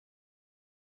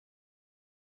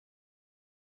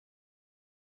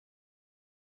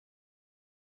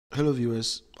Hello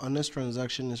viewers, our next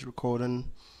transaction is recording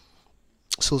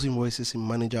sales invoices in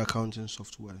manager accounting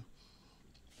software.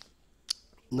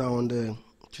 Now on the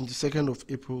 22nd of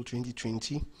April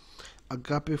 2020,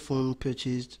 Agape Phone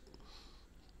purchased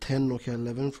 10 Nokia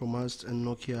 11 from us and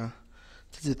Nokia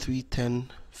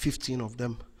 3310, 15 of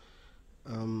them.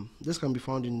 This can be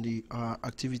found in the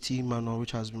activity manual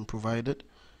which has been provided.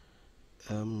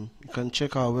 You can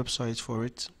check our website for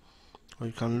it, or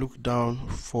you can look down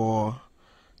for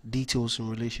details in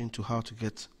relation to how to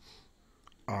get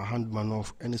our hand manual,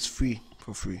 and it's free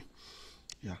for free.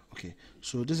 Okay,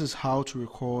 so this is how to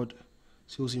record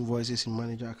sales invoices in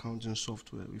manager accounting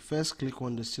software. We first click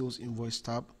on the sales invoice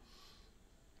tab,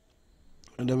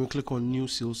 and then we click on new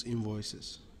sales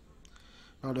invoices.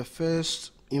 Now the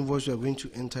first invoice we are going to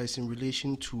enter is in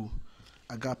relation to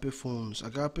Agape Phones.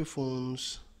 Agape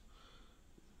Phones,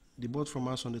 they bought from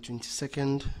us on the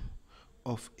 22nd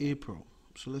of April.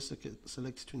 So let's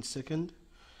select 22nd,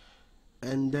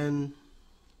 and then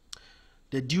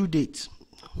the due date,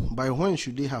 by when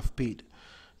should they have paid.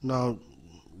 Now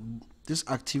this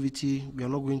activity, we are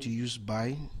not going to use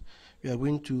by, we are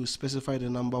going to specify the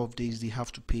number of days they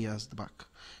have to pay us back,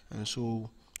 and so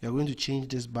we are going to change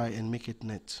this by and make it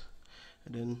net.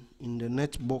 And then in the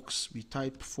net box we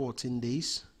type 14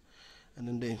 days, and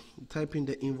then we type in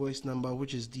the invoice number,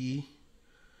 which is DIN002.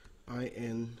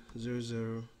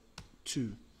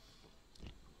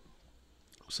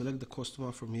 Select the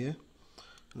customer from here,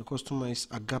 and the customer is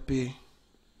Agape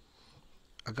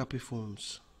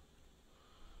Phones.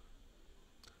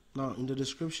 Now in the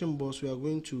description box we are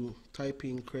going to type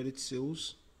in credit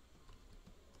sales,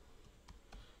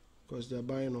 because they are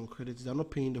buying on credit. They are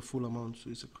not paying the full amount, so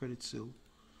it's a credit sale.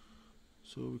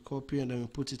 So we copy and then we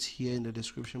put it here in the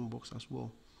description box as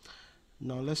well.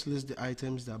 Now let's list the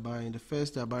items they are buying. The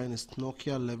first they are buying is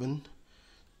Nokia 11.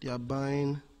 They are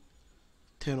buying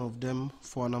 10 of them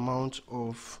for an amount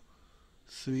of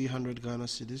 300 Ghana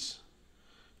cedis.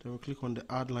 Then we click on the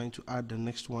add line to add the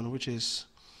next one, which is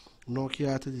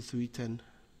Nokia 3310,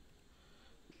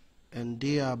 and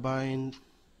they are buying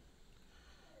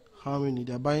how many?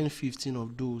 They are buying 15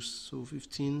 of those, so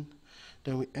 15.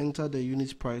 Then we enter the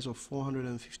unit price of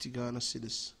 450 Ghana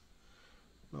cedis.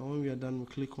 Now when we are done, we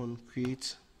click on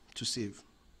create to save.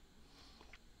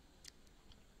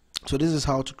 So this is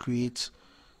how to create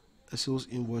a sales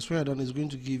invoice. When you're done, it's going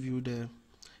to give you the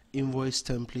invoice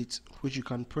template which you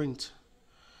can print.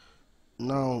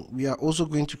 Now we are also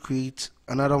going to create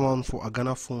another one for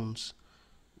Agape Phones,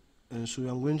 and so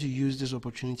I'm going to use this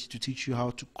opportunity to teach you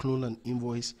how to clone an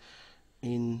invoice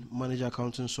in manager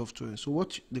accounting software. So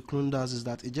what the clone does is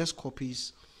that it just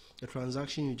copies the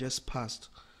transaction you just passed,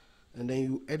 and then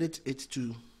you edit it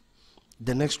to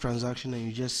the next transaction and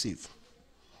you just save.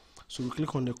 So we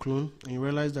click on the clone, and you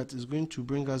realize that it's going to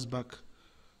bring us back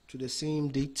to the same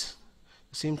date,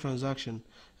 the same transaction,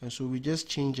 and so we just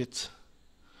change it,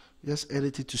 just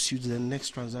edit it to suit the next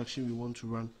transaction we want to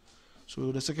run.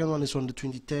 So the second one is on the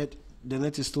 23rd. The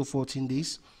net is still 14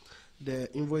 days.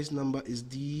 The invoice number is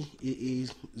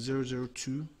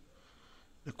DAA002.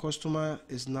 The customer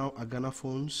is now Agape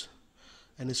Phones,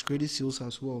 and it's credit sales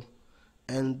as well,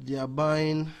 and they are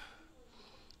buying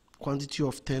quantity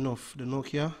of 10 of the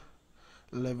Nokia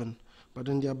 11, but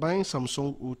then they are buying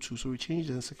Samsung 02, so we change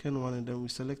the second one, and then we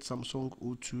select Samsung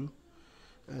 02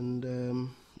 and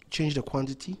change the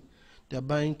quantity. They are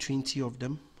buying 20 of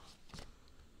them,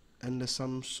 and the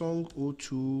Samsung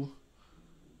 02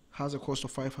 has a cost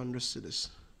of 500 cedis.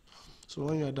 So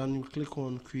when you are done, you click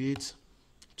on create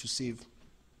to save.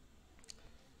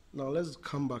 Now let's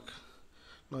come back.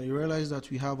 Now you realize that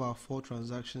we have our 4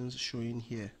 transactions showing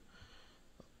here.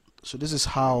 So this is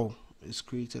how it's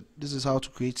created. This is how to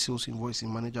create sales invoice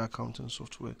in manager accounting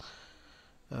software.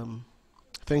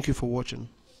 Thank you for watching.